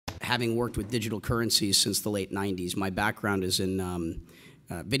having worked with digital currencies since the late 90s, my background is in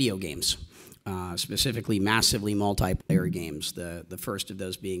video games. Specifically massively multiplayer games, the first of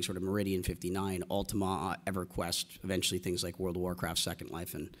those being sort of Meridian 59, Ultima, EverQuest, eventually things like World of Warcraft, Second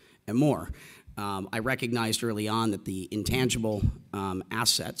Life, and more. I recognized early on that the intangible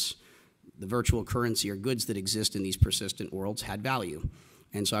assets, the virtual currency or goods that exist in these persistent worlds had value.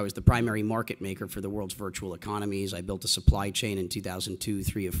 And so I was the primary market maker for the world's virtual economies. I built a supply chain in 2002,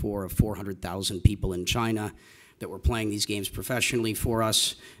 3 or 4 of 400,000 people in China that were playing these games professionally for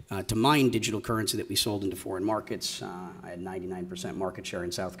us to mine digital currency that we sold into foreign markets. I had 99% market share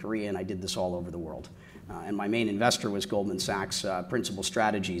in South Korea, and I did this all over the world. And my main investor was Goldman Sachs Principal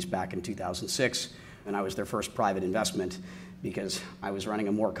Strategies back in 2006, and I was their first private investment because I was running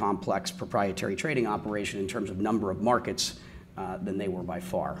a more complex proprietary trading operation in terms of number of markets than they were by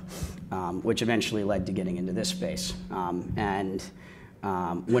far, which eventually led to getting into this space. When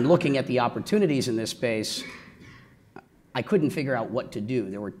looking at the opportunities in this space, I couldn't figure out what to do.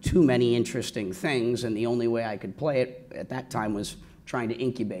 There were too many interesting things, and the only way I could play it at that time was trying to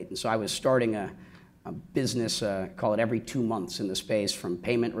incubate. And so I was starting a business, call it every 2 months in the space, from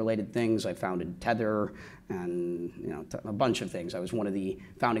payment-related things. I founded Tether and a bunch of things. I was one of the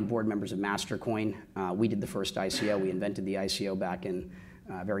founding board members of Mastercoin. We did the first ICO. We invented the ICO back in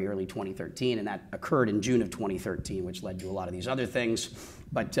very early 2013, and that occurred in June of 2013, which led to a lot of these other things.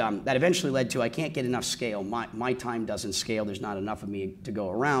 But that eventually led to, I can't get enough scale. My time doesn't scale. There's not enough of me to go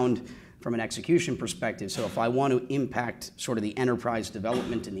around from an execution perspective. So if I want to impact sort of the enterprise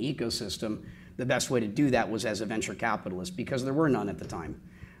development in the ecosystem, the best way to do that was as a venture capitalist, because there were none at the time.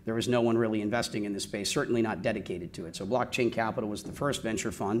 There was no one really investing in this space, certainly not dedicated to it. So Blockchain Capital was the first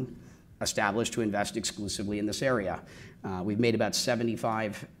venture fund established to invest exclusively in this area. We've made about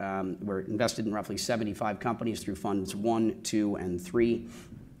 75, we're invested in roughly 75 companies through funds 1, 2, and 3.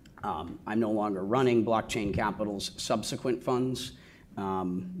 I'm no longer running Blockchain Capital's subsequent funds.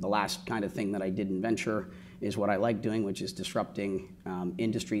 The last kind of thing that I did in venture is what I like doing, which is disrupting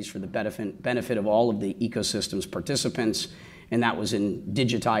industries for the benefit of all of the ecosystem's participants. And that was in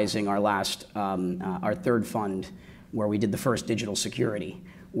digitizing our third fund, where we did the first digital security,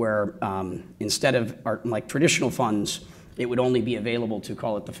 where instead of like traditional funds, it would only be available to,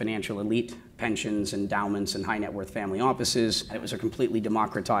 call it, the financial elite, pensions, endowments, and high net worth family offices. And it was a completely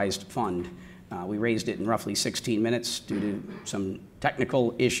democratized fund. We raised it in roughly 16 minutes due to some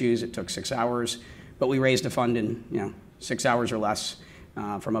technical issues. It took 6 hours, but we raised a fund in 6 hours or less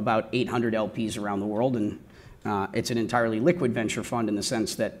from about 800 LPs around the world. And it's an entirely liquid venture fund in the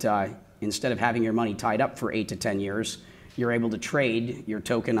sense that instead of having your money tied up for 8 to 10 years, you're able to trade your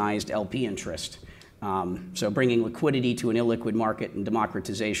tokenized LP interest. So bringing liquidity to an illiquid market and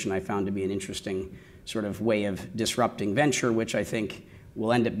democratization I found to be an interesting sort of way of disrupting venture, which I think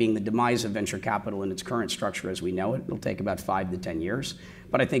will end up being the demise of venture capital in its current structure as we know it. It'll take about 5 to 10 years.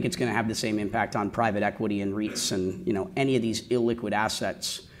 But I think it's going to have the same impact on private equity and REITs and any of these illiquid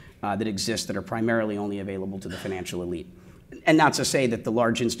assets that exist that are primarily only available to the financial elite. And not to say that the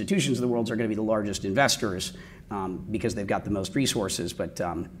large institutions of the world are going to be the largest investors because they've got the most resources, but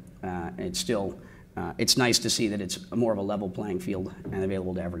it's still, it's nice to see that it's more of a level playing field and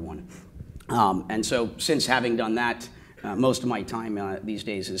available to everyone. And so since having done that, most of my time these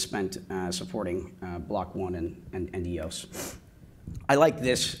days is spent supporting Block One and EOS. I like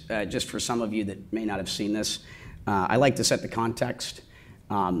this, just for some of you that may not have seen this, I like to set the context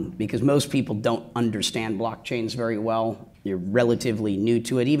because most people don't understand blockchains very well. You're relatively new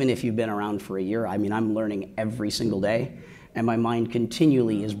to it, even if you've been around for a year. I mean, I'm learning every single day, and my mind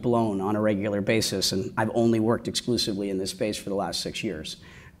continually is blown on a regular basis, and I've only worked exclusively in this space for the last 6 years,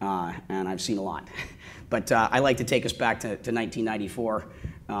 and I've seen a lot. But I like to take us back to 1994.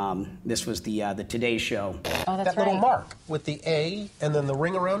 This was the Today Show. Oh, that's that little mark with the A and then the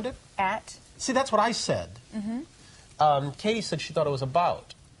ring around it? At? See, that's what I said. Mm-hmm. Katie said she thought it was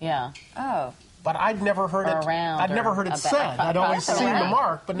about. Yeah. Oh. But I'd never heard it. I'd never heard it said. I'd always seen the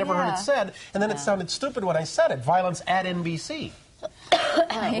mark, but never heard it said. And then it sounded stupid when I said it. Violence at NBC.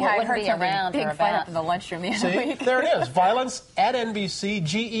 I heard around big fight up in the lunchroom the other week. There it is. Violence at NBC.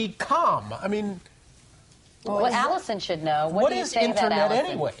 GE.com. I mean. Well, Allison should know. What is Internet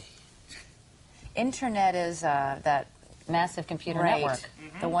anyway? Internet is that massive computer network.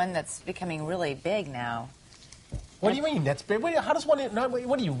 The one that's becoming really big now. What do you mean? That's big. How does one?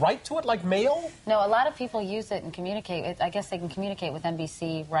 What do you write to it like mail? No, a lot of people use it and communicate. I guess they can communicate with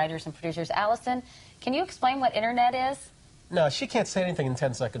NBC writers and producers. Allison, can you explain what Internet is? No, she can't say anything in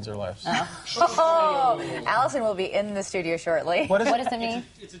 10 seconds or less. Oh, Allison will be in the studio shortly. What does it mean?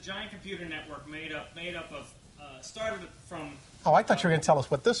 It's a giant computer network made up of started from Oh, I thought you were going to tell us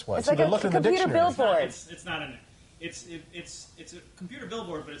what this was. It's like You've been a looking in the computer dictionary. billboard. It's not in it. It's a computer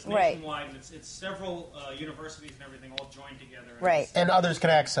billboard, but it's nationwide, and it's several universities and everything all joined together. Right. And others can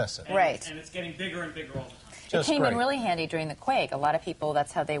access it. Right. And it's getting bigger and bigger all the time. It came in really handy during the quake. A lot of people,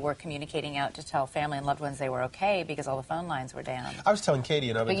 that's how they were communicating out to tell family and loved ones they were okay because all the phone lines were down. I was telling Katie,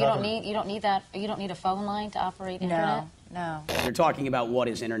 and I've been But you don't need that. You don't need a phone line to operate internet. No. They're talking about what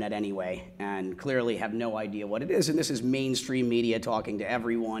is internet anyway, and clearly have no idea what it is. And this is mainstream media talking to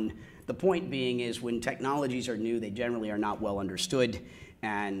everyone. The point being is when technologies are new, they generally are not well understood,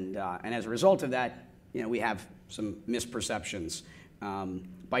 and as a result of that, we have some misperceptions.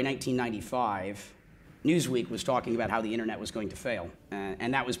 By 1995. Newsweek was talking about how the internet was going to fail,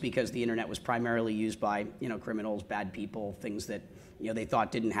 and that was because the internet was primarily used by criminals, bad people, things that they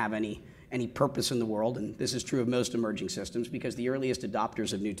thought didn't have any purpose in the world. And this is true of most emerging systems because the earliest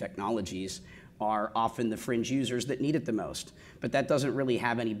adopters of new technologies are often the fringe users that need it the most. But that doesn't really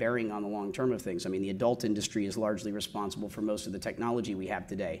have any bearing on the long term of things. I mean, the adult industry is largely responsible for most of the technology we have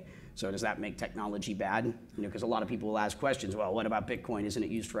today. So does that make technology bad? Because a lot of people will ask questions, well, what about Bitcoin? Isn't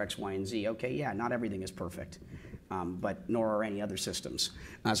it used for X, Y, and Z? Okay, yeah, not everything is perfect, but nor are any other systems.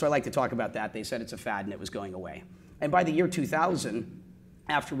 So I like to talk about that. They said it's a fad and it was going away. And by the year 2000,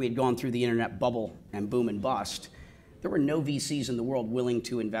 after we had gone through the internet bubble and boom and bust, there were no VCs in the world willing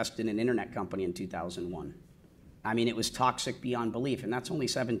to invest in an internet company in 2001. I mean, it was toxic beyond belief, and that's only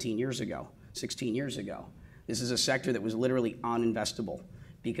 17 years ago, 16 years ago. This is a sector that was literally uninvestable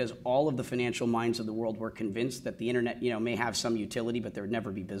because all of the financial minds of the world were convinced that the internet, may have some utility, but there would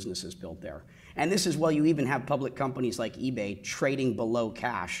never be businesses built there. And this is while you even have public companies like eBay trading below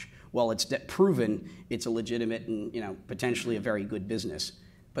cash. Well, it's proven it's a legitimate and potentially a very good business.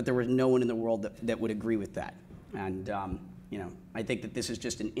 But there was no one in the world that would agree with that. And I think that this is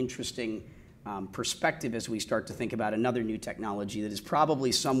just an interesting perspective as we start to think about another new technology that is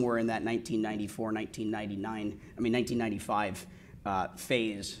probably somewhere in that 1995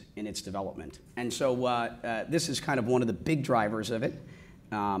 phase in its development. And so this is kind of one of the big drivers of it,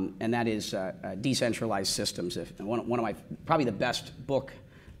 and that is decentralized systems. One of my, probably the best book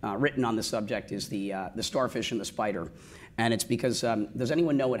written on the subject is the Starfish and the Spider. And it's because, does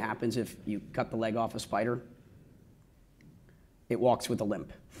anyone know what happens if you cut the leg off a spider? It walks with a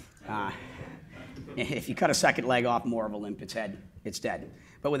limp. If you cut a second leg off, more of a limp, it's dead.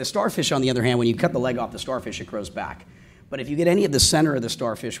 But with a starfish, on the other hand, when you cut the leg off the starfish, it grows back. But if you get any of the center of the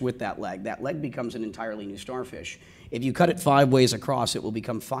starfish with that leg becomes an entirely new starfish. If you cut it 5 ways across, it will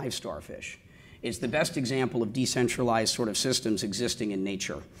become 5 starfish. It's the best example of decentralized sort of systems existing in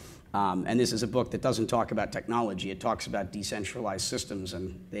nature. And this is a book that doesn't talk about technology. It talks about decentralized systems,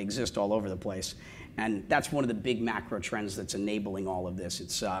 and they exist all over the place. And that's one of the big macro trends that's enabling all of this.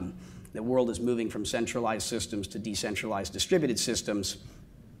 It's the world is moving from centralized systems to decentralized distributed systems.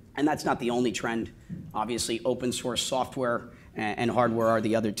 And that's not the only trend. Obviously, open source software and hardware are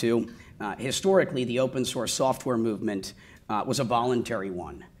the other two. Historically, the open source software movement was a voluntary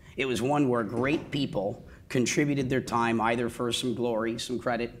one. It was one where great people contributed their time either for some glory, some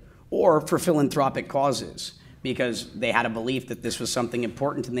credit, or for philanthropic causes, because they had a belief that this was something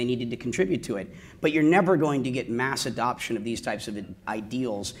important and they needed to contribute to it. But you're never going to get mass adoption of these types of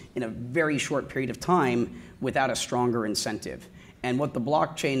ideals in a very short period of time without a stronger incentive. And what the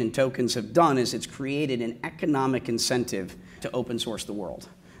blockchain and tokens have done is it's created an economic incentive to open source the world.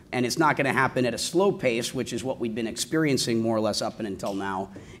 And it's not going to happen at a slow pace, which is what we've been experiencing more or less up and until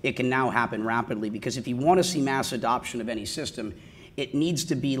now. It can now happen rapidly, because if you want to see mass adoption of any system, it needs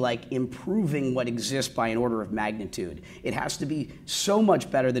to be like improving what exists by an order of magnitude. It has to be so much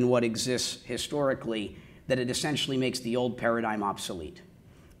better than what exists historically that it essentially makes the old paradigm obsolete.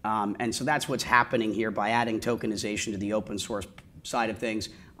 And so that's what's happening here by adding tokenization to the open source side of things,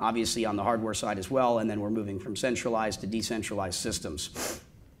 obviously on the hardware side as well, and then we're moving from centralized to decentralized systems.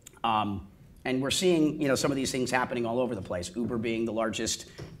 And we're seeing, some of these things happening all over the place. Uber being the largest,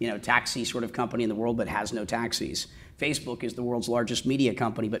 taxi sort of company in the world, but has no taxis. Facebook is the world's largest media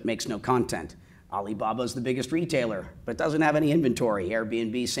company, but makes no content. Alibaba is the biggest retailer, but doesn't have any inventory.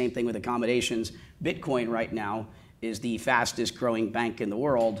 Airbnb, same thing with accommodations. Bitcoin right now is the fastest growing bank in the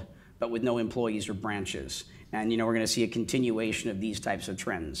world, but with no employees or branches. And, we're going to see a continuation of these types of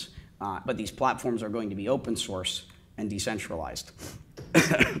trends. But these platforms are going to be open source and decentralized.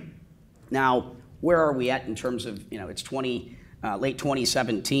 Now, where are we at in terms of, it's late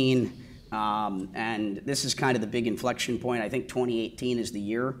 2017, and this is kind of the big inflection point. I think 2018 is the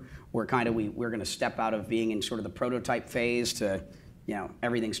year where we're going to step out of being in sort of the prototype phase to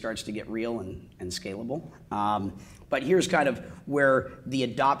everything starts to get real and scalable. But here's kind of where the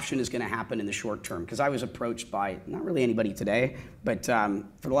adoption is going to happen in the short term. Because I was approached by, not really anybody today, but for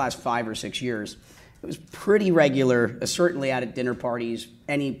the last 5 or 6 years, it was pretty regular, certainly at dinner parties,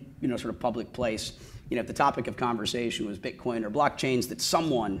 any sort of public place. If the topic of conversation was Bitcoin or blockchains, that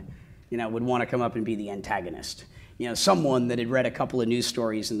someone would want to come up and be the antagonist. Someone that had read a couple of news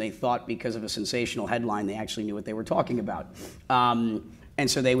stories and they thought because of a sensational headline they actually knew what they were talking about. And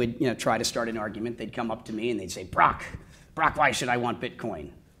so they would try to start an argument. They'd come up to me and they'd say, Brock, why should I want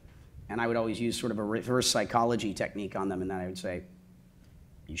Bitcoin? And I would always use sort of a reverse psychology technique on them, and then I would say,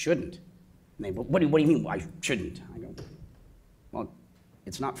 you shouldn't. And they, what do you mean I shouldn't? I go, well,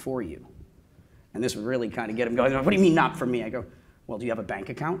 it's not for you. And this would really kind of get them going. What do you mean not for me? I go, well, do you have a bank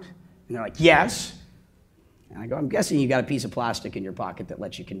account? And they're like, yes. And I go, I'm guessing you got a piece of plastic in your pocket that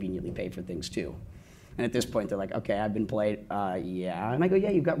lets you conveniently pay for things too. And at this point, they're like, okay, I've been played. Yeah. And I go,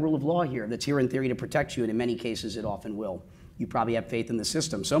 yeah, you've got rule of law here that's here in theory to protect you, and in many cases, it often will. You probably have faith in the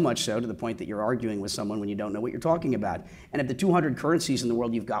system, so much so to the point that you're arguing with someone when you don't know what you're talking about. And of the 200 currencies in the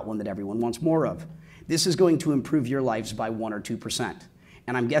world, you've got one that everyone wants more of. This is going to improve your lives by 1 or 2%.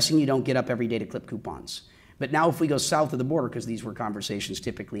 And I'm guessing you don't get up every day to clip coupons. But now if we go south of the border, because these were conversations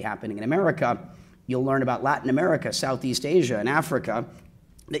typically happening in America, you'll learn about Latin America, Southeast Asia, and Africa,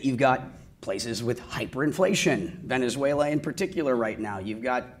 that you've got places with hyperinflation, Venezuela in particular right now. You've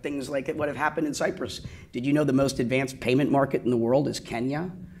got things like what have happened in Cyprus. Did you know the most advanced payment market in the world is Kenya?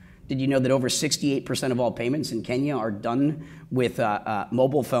 Did you know that over 68% of all payments in Kenya are done with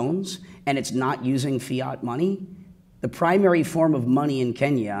mobile phones, and it's not using fiat money? The primary form of money in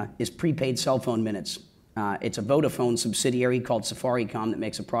Kenya is prepaid cell phone minutes. It's a Vodafone subsidiary called Safaricom that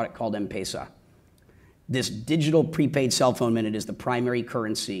makes a product called M-Pesa. This digital prepaid cell phone minute is the primary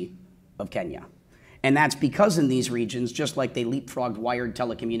currency of Kenya. And that's because in these regions, just like they leapfrogged wired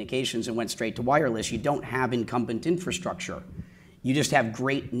telecommunications and went straight to wireless, you don't have incumbent infrastructure. You just have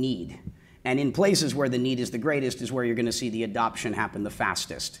great need. And in places where the need is the greatest is where you're going to see the adoption happen the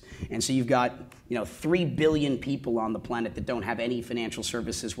fastest. And so you've got 3 billion people on the planet that don't have any financial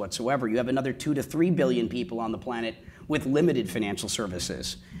services whatsoever. You have another 2 to 3 billion people on the planet with limited financial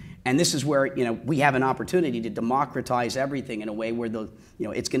services. And this is where we have an opportunity to democratize everything in a way where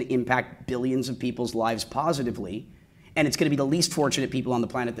it's going to impact billions of people's lives positively, and it's going to be the least fortunate people on the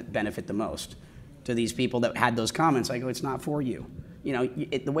planet that benefit the most. To these people that had those comments, I go, it's not for you.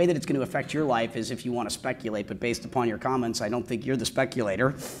 The way that it's going to affect your life is if you want to speculate, but based upon your comments, I don't think you're the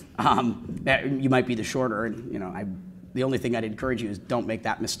speculator. You might be the shorter, and the only thing I'd encourage you is don't make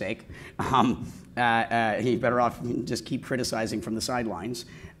that mistake. You're better off just keep criticizing from the sidelines.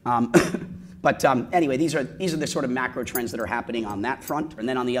 But anyway, these are the sort of macro trends that are happening on that front. And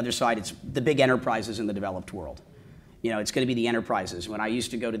then on the other side, it's the big enterprises in the developed world. It's going to be the enterprises. When I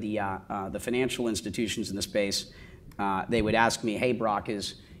used to go to the financial institutions in the space, they would ask me, hey, Brock,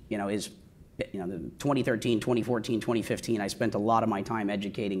 is 2013, 2014, 2015, I spent a lot of my time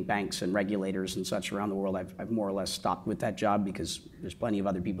educating banks and regulators and such around the world. I've more or less stopped with that job because there's plenty of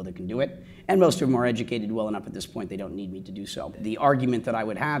other people that can do it. And most of them are educated well enough at this point they don't need me to do so. The argument that I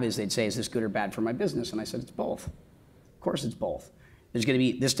would have is they'd say, is this good or bad for my business? And I said, it's both. Of course it's both.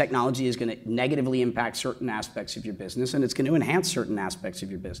 This technology is going to negatively impact certain aspects of your business, and it's going to enhance certain aspects of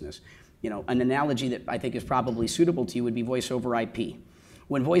your business. An analogy that I think is probably suitable to you would be voice over IP.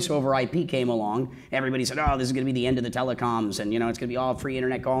 When voice over IP came along, everybody said, oh, this is going to be the end of the telecoms, and it's going to be all free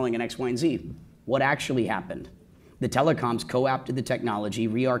internet calling and X, Y, and Z. What actually happened? The telecoms co-opted the technology,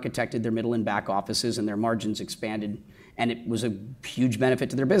 re-architected their middle and back offices, and their margins expanded, and it was a huge benefit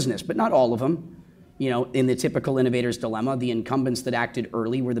to their business, but not all of them. In the typical innovator's dilemma, the incumbents that acted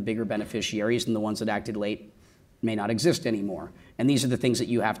early were the bigger beneficiaries, and the ones that acted late may not exist anymore. And these are the things that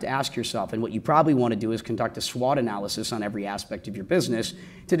you have to ask yourself. And what you probably want to do is conduct a SWOT analysis on every aspect of your business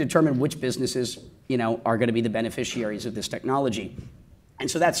to determine which businesses, are going to be the beneficiaries of this technology. And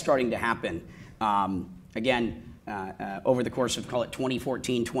so that's starting to happen. Over the course of, call it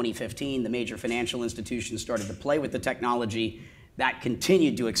 2014, 2015, the major financial institutions started to play with the technology. That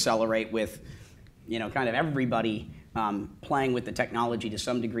continued to accelerate with kind of everybody playing with the technology to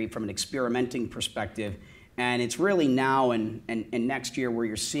some degree from an experimenting perspective. And it's really now and next year where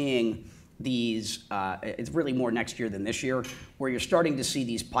you're seeing these, it's really more next year than this year, where you're starting to see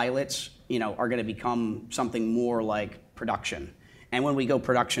these pilots, are going to become something more like production. And when we go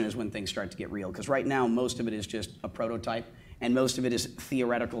production is when things start to get real. Because right now, most of it is just a prototype, and most of it is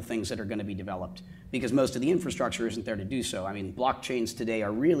theoretical things that are going to be developed. Because most of the infrastructure isn't there to do so. I mean, blockchains today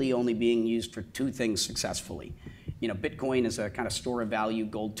are really only being used for 2 things successfully. Bitcoin is a kind of store of value,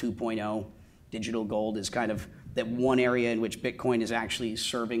 gold 2.0. Digital gold is kind of that one area in which Bitcoin is actually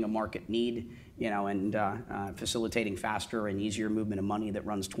serving a market need, and facilitating faster and easier movement of money that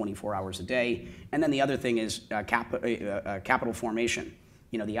runs 24 hours a day. And then the other thing is capital formation.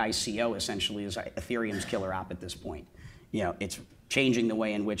 The ICO essentially is Ethereum's killer app at this point. It's changing the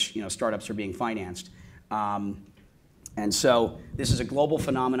way in which startups are being financed. And so this is a global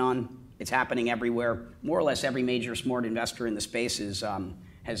phenomenon. It's happening everywhere. More or less every major smart investor in the space is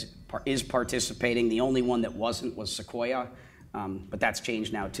participating. The only one that wasn't was Sequoia, but that's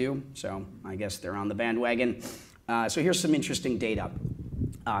changed now too. So I guess they're on the bandwagon. So here's some interesting data.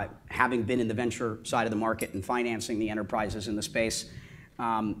 Having been in the venture side of the market and financing the enterprises in the space,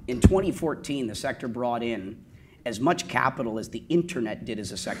 in 2014, the sector brought in as much capital as the internet did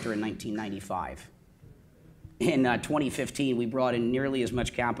as a sector in 1995. In 2015, we brought in nearly as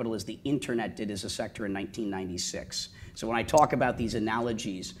much capital as the internet did as a sector in 1996. So when I talk about these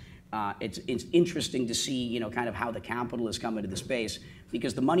analogies, it's interesting to see, kind of how the capital has come into the space,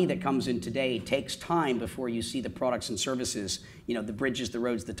 because the money that comes in today takes time before you see the products and services, the bridges, the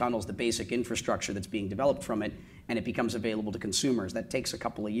roads, the tunnels, the basic infrastructure that's being developed from it, and it becomes available to consumers. That takes a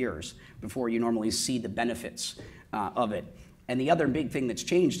couple of years before you normally see the benefits of it. And the other big thing that's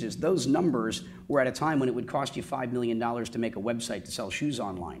changed is those numbers were at a time when it would cost you $5 million to make a website to sell shoes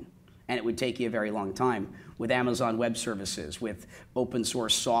online. And it would take you a very long time. With Amazon Web Services, with open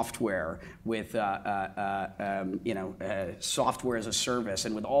source software, with software as a service,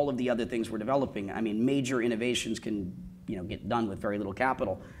 and with all of the other things we're developing, major innovations can get done with very little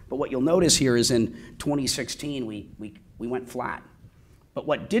capital. But what you'll notice here is in 2016, we went flat. But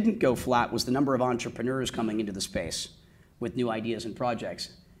what didn't go flat was the number of entrepreneurs coming into the space with new ideas and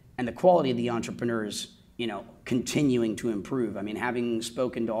projects, and the quality of the entrepreneurs, continuing to improve. Having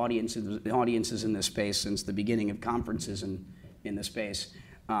spoken to audiences in this space since the beginning of conferences in the space,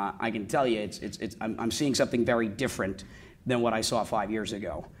 I can tell you I'm seeing something very different than what I saw 5 years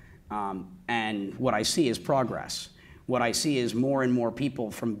ago. And what I see is progress. What I see is more and more people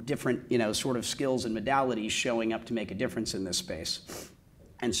from different, sort of skills and modalities showing up to make a difference in this space.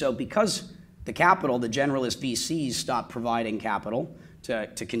 And so because the generalist VCs stopped providing capital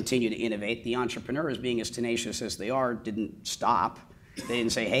to continue to innovate, the entrepreneurs, being as tenacious as they are, didn't stop. They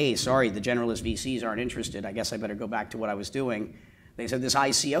didn't say, hey, sorry, the generalist VCs aren't interested. I guess I better go back to what I was doing. They said, this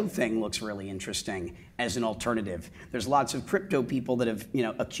ICO thing looks really interesting as an alternative. There's lots of crypto people that have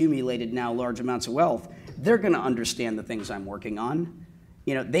accumulated now large amounts of wealth. They're going to understand the things I'm working on.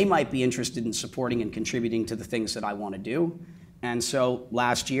 They might be interested in supporting and contributing to the things that I want to do. And so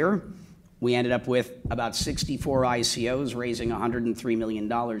last year, we ended up with about 64 ICOs raising $103 million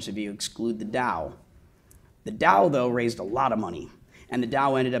if you exclude the DAO. The DAO, though, raised a lot of money. And the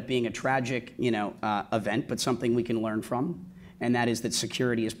DAO ended up being a tragic event, but something we can learn from. And that is that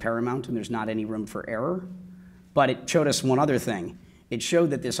security is paramount and there's not any room for error. But it showed us one other thing. It showed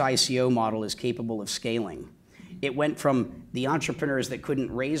that this ICO model is capable of scaling. It went from the entrepreneurs that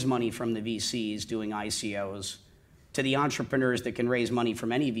couldn't raise money from the VCs doing ICOs to the entrepreneurs that can raise money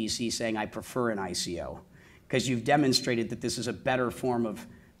from any VC saying, I prefer an ICO. Because you've demonstrated that this is a better form of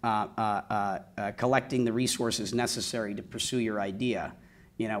collecting the resources necessary to pursue your idea.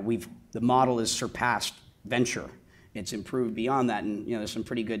 The model has surpassed venture. It's improved beyond that, and there's some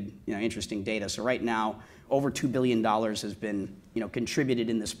pretty good, interesting data. So right now, over $2 billion has been, contributed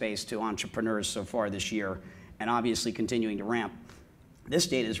in the space to entrepreneurs so far this year, and obviously continuing to ramp. This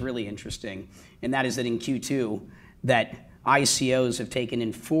data is really interesting, and that is that in Q2, that ICOs have taken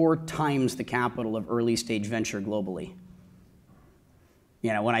in 4 times the capital of early stage venture globally.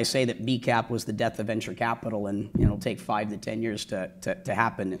 When I say that BCAP was the death of venture capital and it'll take 5 to 10 years to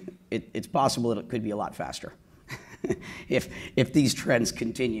happen, it's possible that it could be a lot faster. If these trends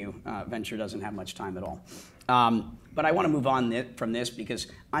continue, venture doesn't have much time at all. But I want to move on from this because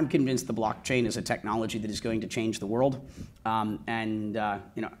I'm convinced the blockchain is a technology that is going to change the world.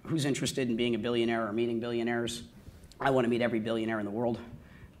 Who's interested in being a billionaire or meeting billionaires? I want to meet every billionaire in the world.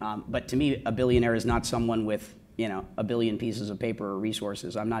 But to me, a billionaire is not someone with a billion pieces of paper or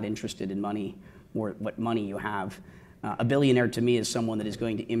resources. I'm not interested in money or what money you have. A billionaire to me is someone that is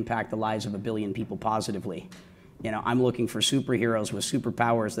going to impact the lives of a billion people positively. I'm looking for superheroes with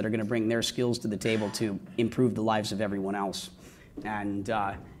superpowers that are going to bring their skills to the table to improve the lives of everyone else. And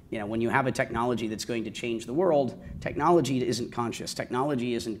when you have a technology that's going to change the world, technology isn't conscious.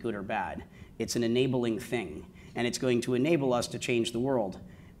 Technology isn't good or bad. It's an enabling thing. And it's going to enable us to change the world.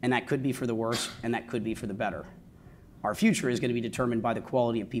 And that could be for the worse, and that could be for the better. Our future is going to be determined by the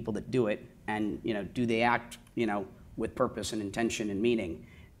quality of people that do it, and do they act with purpose and intention and meaning.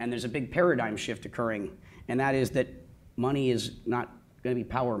 And there's a big paradigm shift occurring, and that is that money is not going to be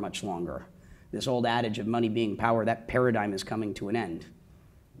power much longer. This old adage of money being power, that paradigm is coming to an end.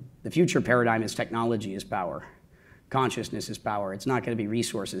 The future paradigm is technology is power. Consciousness is power. It's not going to be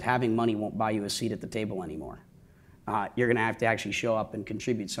resources. Having money won't buy you a seat at the table anymore. You're going to have to actually show up and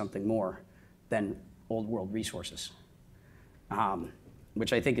contribute something more than old world resources.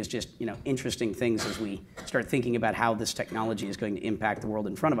 Which I think is just interesting things as we start thinking about how this technology is going to impact the world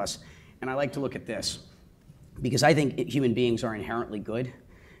in front of us. And I like to look at this because I think human beings are inherently good,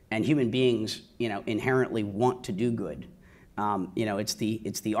 and human beings inherently want to do good. It's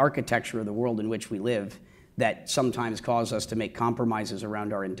the architecture of the world in which we live that sometimes cause us to make compromises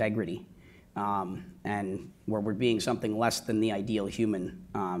around our integrity, and where we're being something less than the ideal human,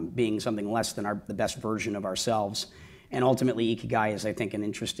 being something less than the best version of ourselves. And ultimately, Ikigai is, I think, an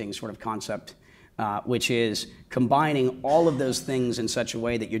interesting sort of concept, which is combining all of those things in such a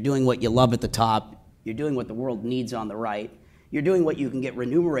way that you're doing what you love at the top, you're doing what the world needs on the right, you're doing what you can get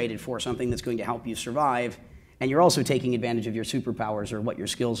remunerated for, something that's going to help you survive, and you're also taking advantage of your superpowers or what your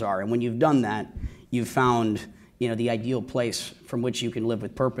skills are. And when you've done that, you've found the ideal place from which you can live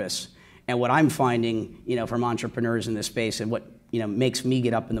with purpose. And what I'm finding from entrepreneurs in this space, and what makes me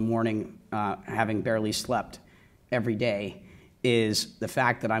get up in the morning having barely slept every day, is the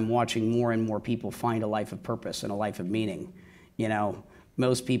fact that I'm watching more and more people find a life of purpose and a life of meaning.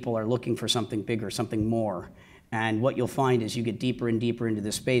 Most people are looking for something bigger, something more. And what you'll find as you get deeper and deeper into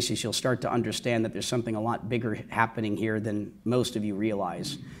this space is you'll start to understand that there's something a lot bigger happening here than most of you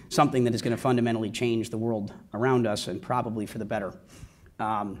realize. Something that is going to fundamentally change the world around us, and probably for the better.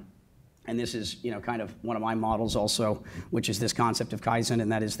 And this is, kind of one of my models also, which is this concept of Kaizen,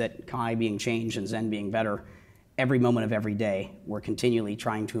 and that is that Kai being change and Zen being better. Every moment of every day, we're continually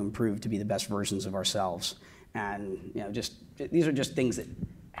trying to improve to be the best versions of ourselves. And these are just things that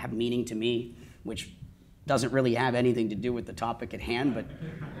have meaning to me, which doesn't really have anything to do with the topic at hand, but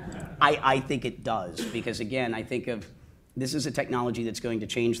I think it does, because again, I think of this is a technology that's going to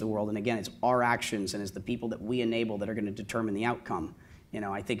change the world, and again, it's our actions and it's the people that we enable that are going to determine the outcome.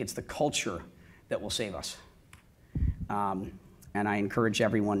 I think it's the culture that will save us. And I encourage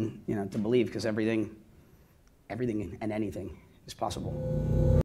everyone, to believe, because everything and anything is possible.